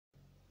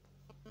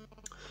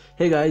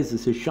Hey guys,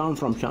 this is Shan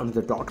from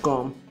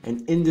shanhither.com,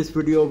 and in this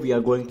video we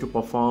are going to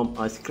perform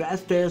a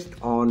scratch test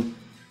on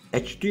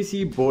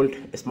HTC Bolt,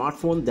 a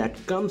smartphone that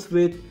comes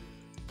with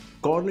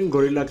Corning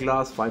Gorilla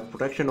Glass 5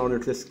 protection on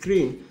its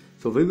screen.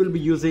 So we will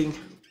be using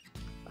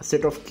a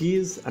set of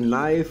keys, a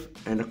knife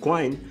and a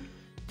coin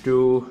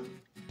to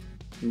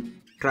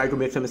try to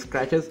make some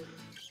scratches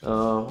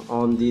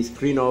on the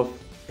screen of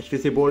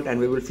HTC Bolt, and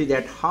we will see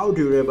that how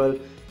durable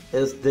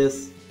is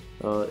this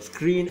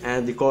screen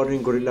and the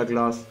Corning Gorilla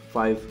Glass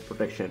 5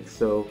 protection.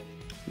 So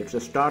let's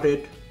just start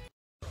it.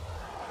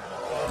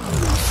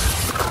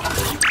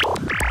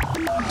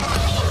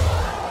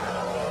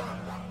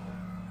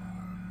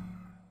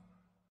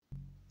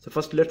 So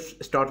first let's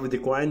start with the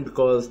coin,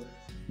 because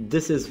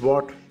this is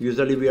what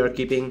usually we are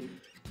keeping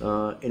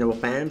in our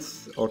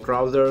pants or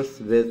trousers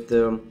with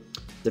the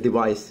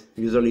device,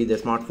 usually the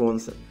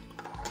smartphones.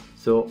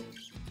 So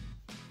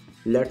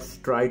let's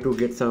try to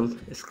get some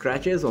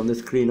scratches on the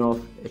screen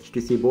of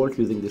HTC Bolt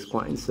using this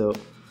coin. So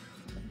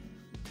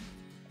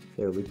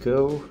here we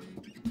go.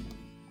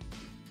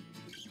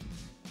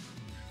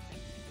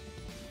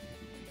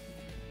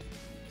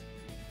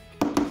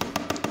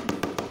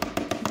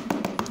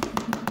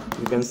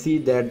 You can see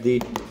that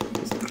the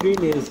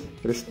screen is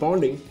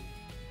responding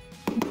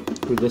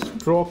to the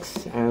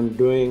strokes I'm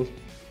doing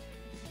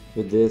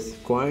with this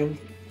coin.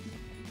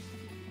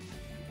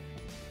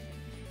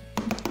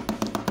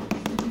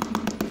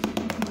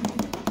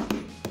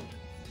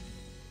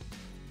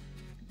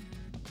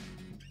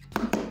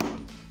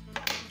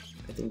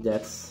 I think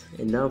that's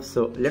enough.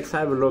 So let's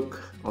have a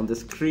look on the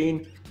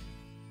screen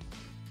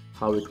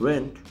how it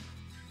went.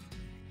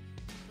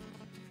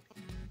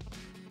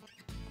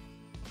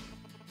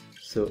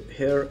 So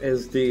here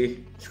is the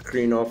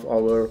screen of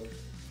our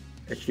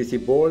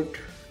HTC Bolt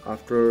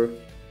after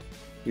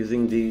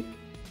using the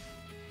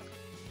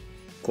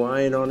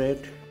coin on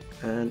it,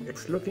 and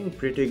it's looking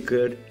pretty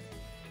good.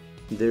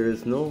 There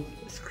is no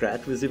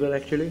scratch visible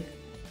actually,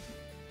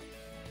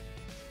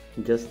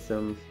 just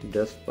some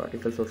dust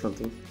particles or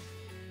something.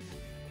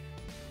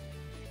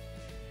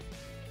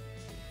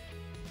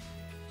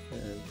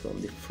 And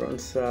from the front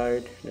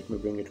side, let me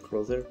bring it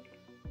closer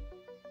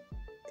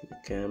to the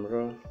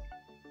camera.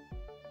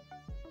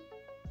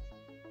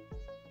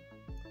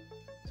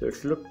 So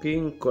it's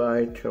looking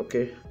quite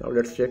okay. Now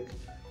let's check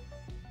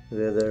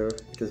whether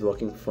it is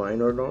working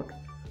fine or not.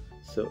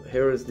 So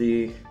here is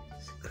the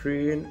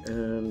screen,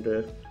 and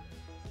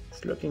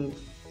it's looking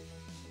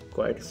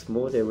quite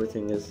smooth.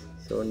 Everything is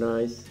so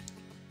nice.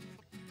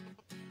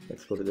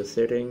 Let's go to the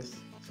settings.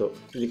 So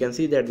you can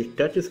see that the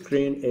touch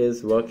screen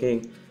is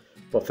working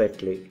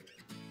perfectly,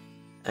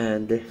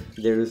 and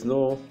there is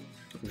no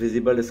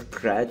visible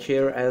scratch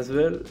here as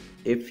well.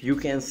 If you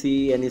can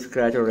see any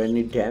scratch or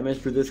any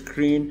damage to the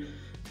screen,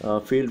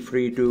 feel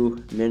free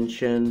to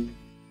mention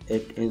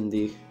it in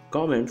the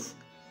comments,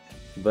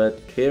 but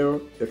here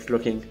it's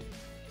looking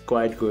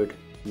quite good.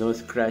 No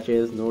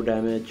scratches, no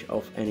damage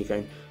of any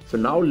kind. So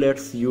now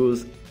let's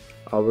use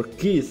our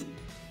keys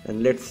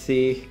and let's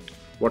see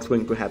what's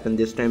going to happen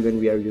this time when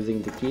we are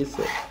using the keys.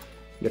 So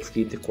let's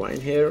keep the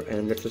coin here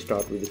and let's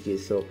start with the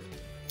keys. So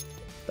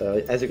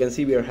as you can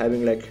see, we are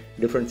having like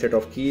different set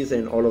of keys,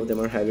 and all of them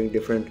are having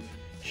different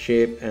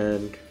shape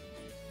and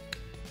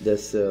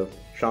this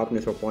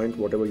sharpness or point,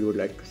 whatever you would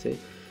like to say.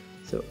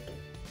 So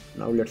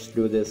now let's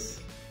do this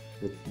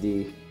with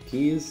the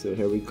keys. So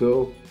here we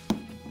go.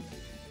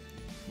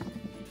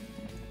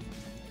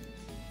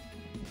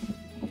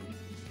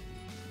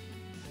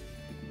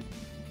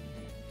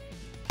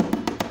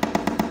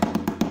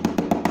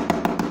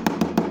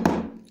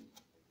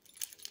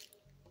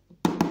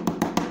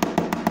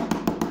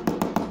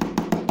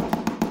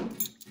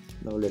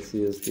 Now let's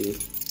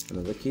use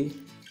another key.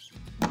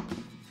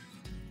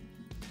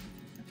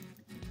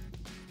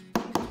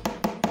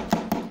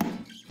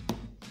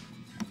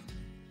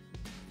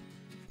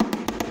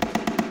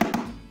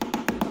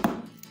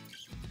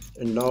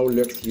 And now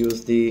let's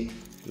use the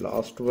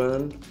last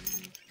one.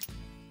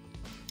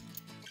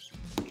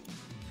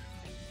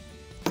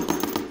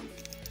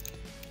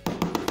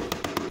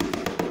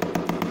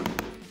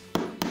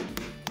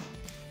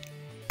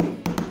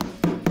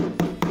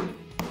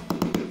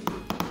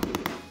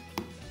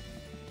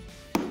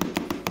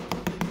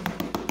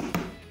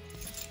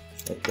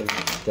 I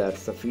think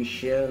that's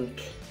sufficient.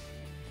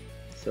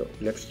 So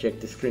let's check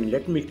the screen.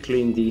 Let me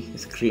clean the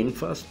screen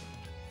first.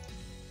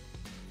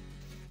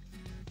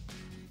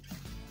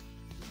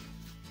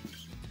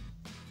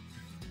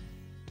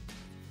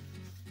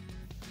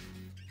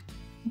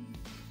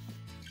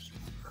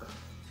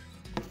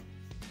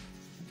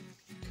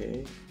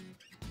 Okay,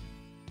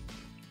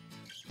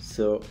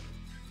 so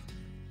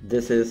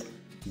this is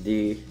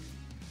the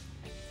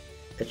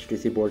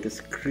HTC Bolt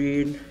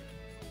screen,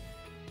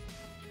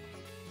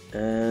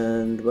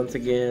 and once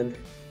again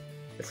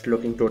it's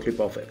looking totally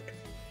perfect.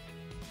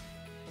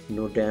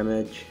 No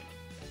damage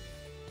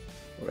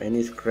or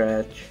any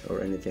scratch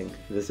or anything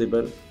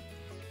visible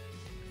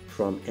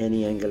from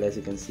any angle, as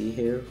you can see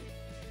here.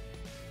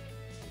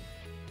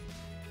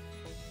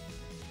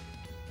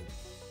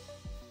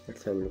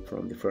 let's have a look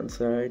from the front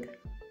side.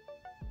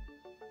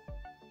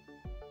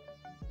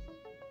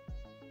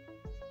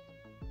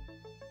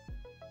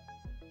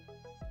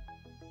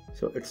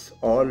 So it's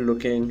all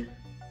looking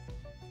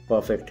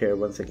perfect here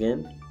once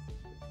again.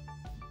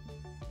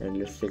 And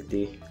let's check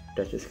the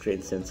touch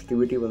screen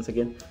sensitivity once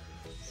again.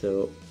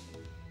 So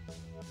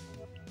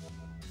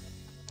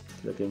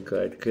it's looking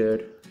quite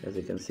good, as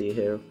you can see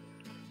here.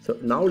 So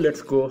now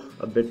let's go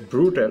a bit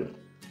brutal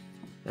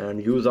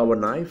and use our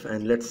knife,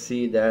 and let's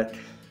see that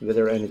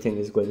whether anything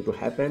is going to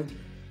happen.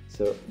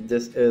 So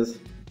this is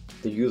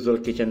the usual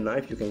kitchen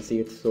knife. You can see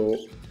it's so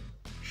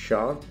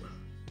sharp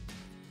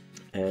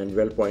and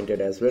well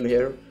pointed as well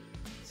here.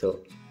 So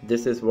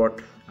this is what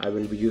I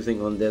will be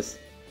using on this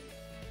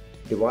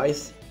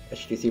device,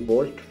 HTC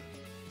Bolt,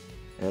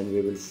 and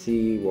we will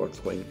see what's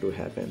going to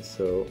happen.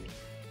 So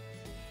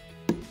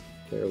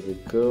there we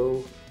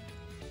go.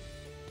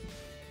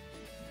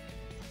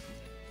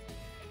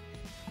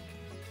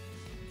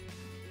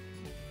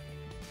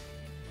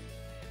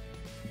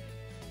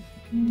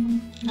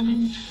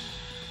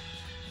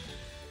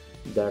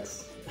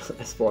 That's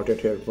I spotted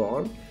here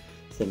Vaughn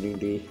sending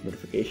the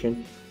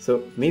notification.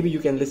 So maybe you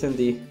can listen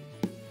the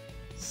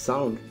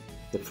sound,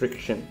 the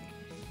friction,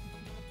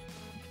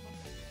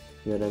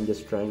 when I'm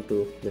just trying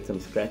to get some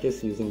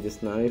scratches using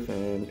this knife.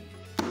 And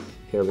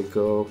here we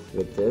go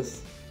with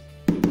this.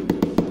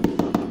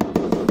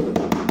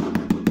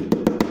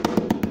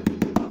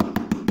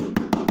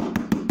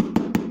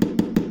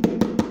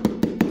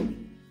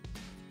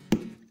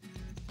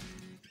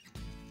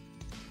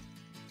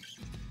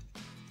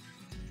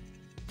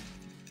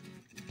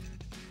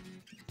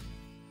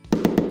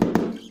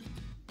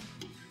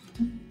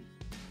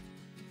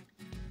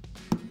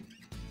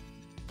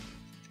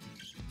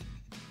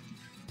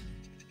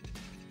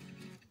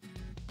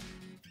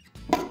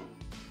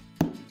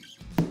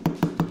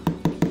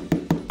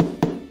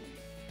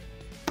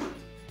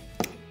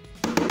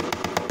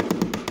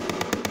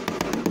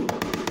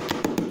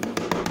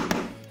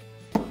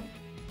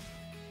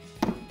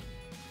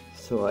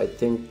 So I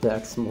think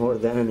that's more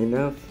than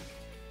enough.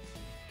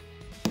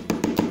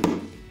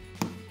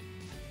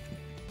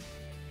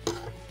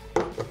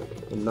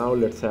 And now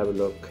let's have a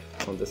look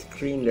on the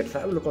screen. Let's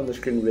have a look on the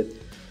screen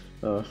with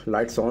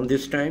lights on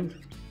this time.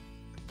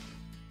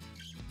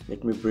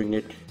 Let me bring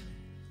it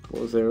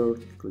closer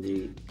to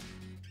the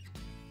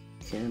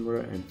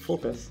camera and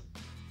focus.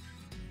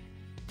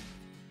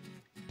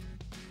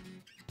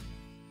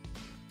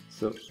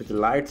 So with the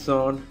lights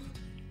on,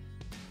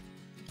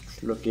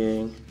 it's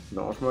looking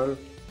normal,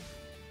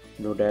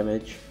 no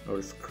damage or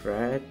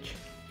scratch.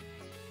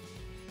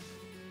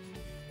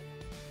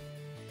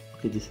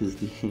 Okay, this is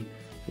the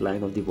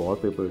line of the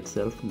wallpaper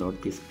itself,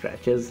 not the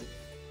scratches.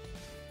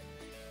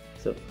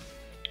 So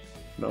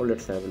now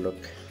let's have a look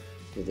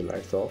with the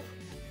lights off.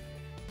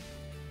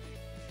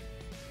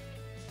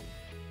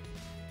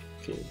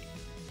 Okay,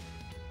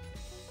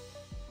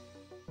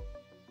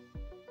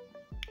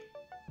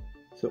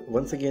 so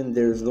once again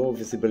there is no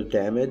visible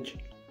damage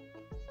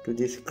to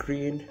the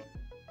screen.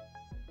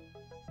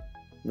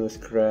 No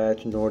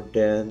scratch, no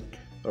dent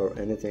or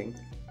anything.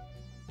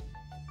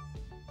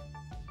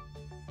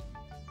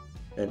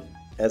 And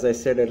as I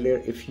said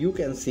earlier, if you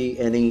can see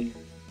any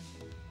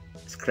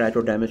scratch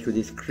or damage to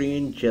the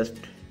screen, just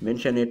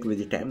mention it with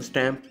the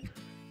timestamp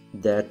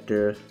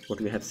that what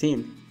we have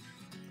seen.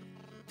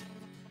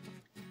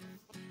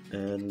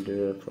 And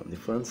from the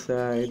front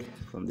side,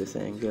 from this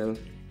angle,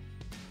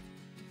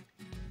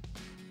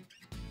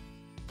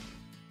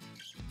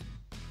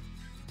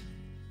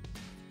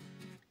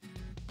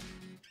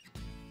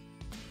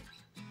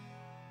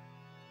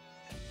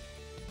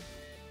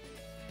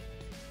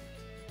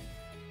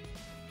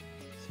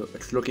 so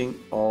it's looking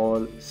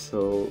all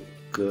so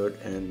good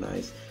and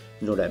nice,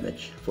 no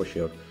damage for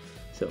sure.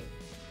 So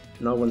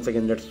now once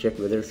again let's check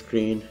whether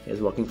screen is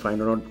working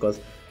fine or not, because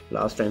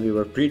last time we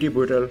were pretty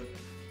brutal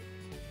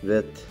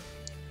with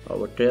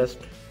our test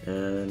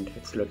and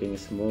it's looking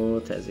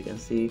smooth, as you can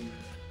see.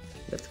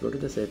 Let's go to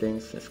the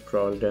settings, let's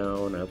scroll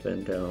down, up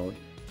and down,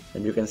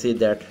 and you can see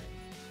that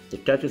the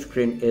touch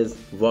screen is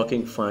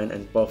working fine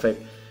and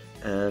perfect,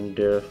 and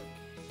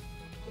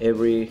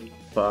every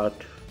part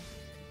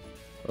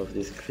of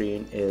the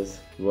screen is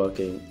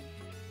working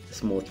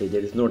smoothly. There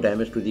is no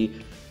damage to the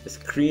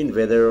screen,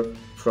 whether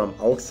from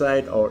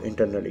outside or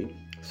internally.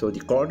 So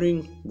the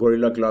Corning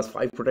Gorilla Glass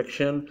 5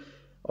 protection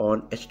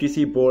on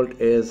HTC Bolt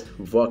is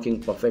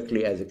working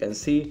perfectly, as you can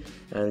see,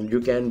 and you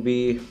can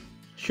be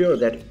sure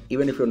that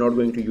even if you're not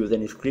going to use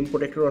any screen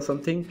protector or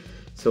something,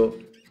 so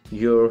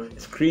your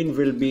screen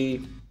will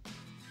be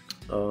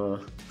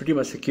pretty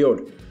much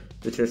secured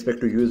with respect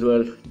to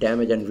usual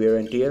damage and wear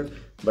and tear.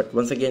 But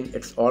once again,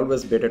 it's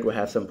always better to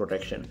have some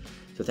protection.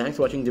 So thanks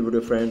for watching the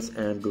video, friends,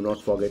 and do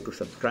not forget to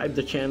subscribe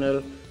the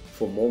channel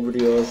for more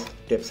videos,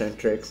 tips and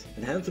tricks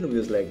and hands-on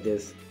reviews like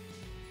this.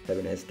 Have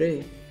a nice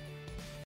day.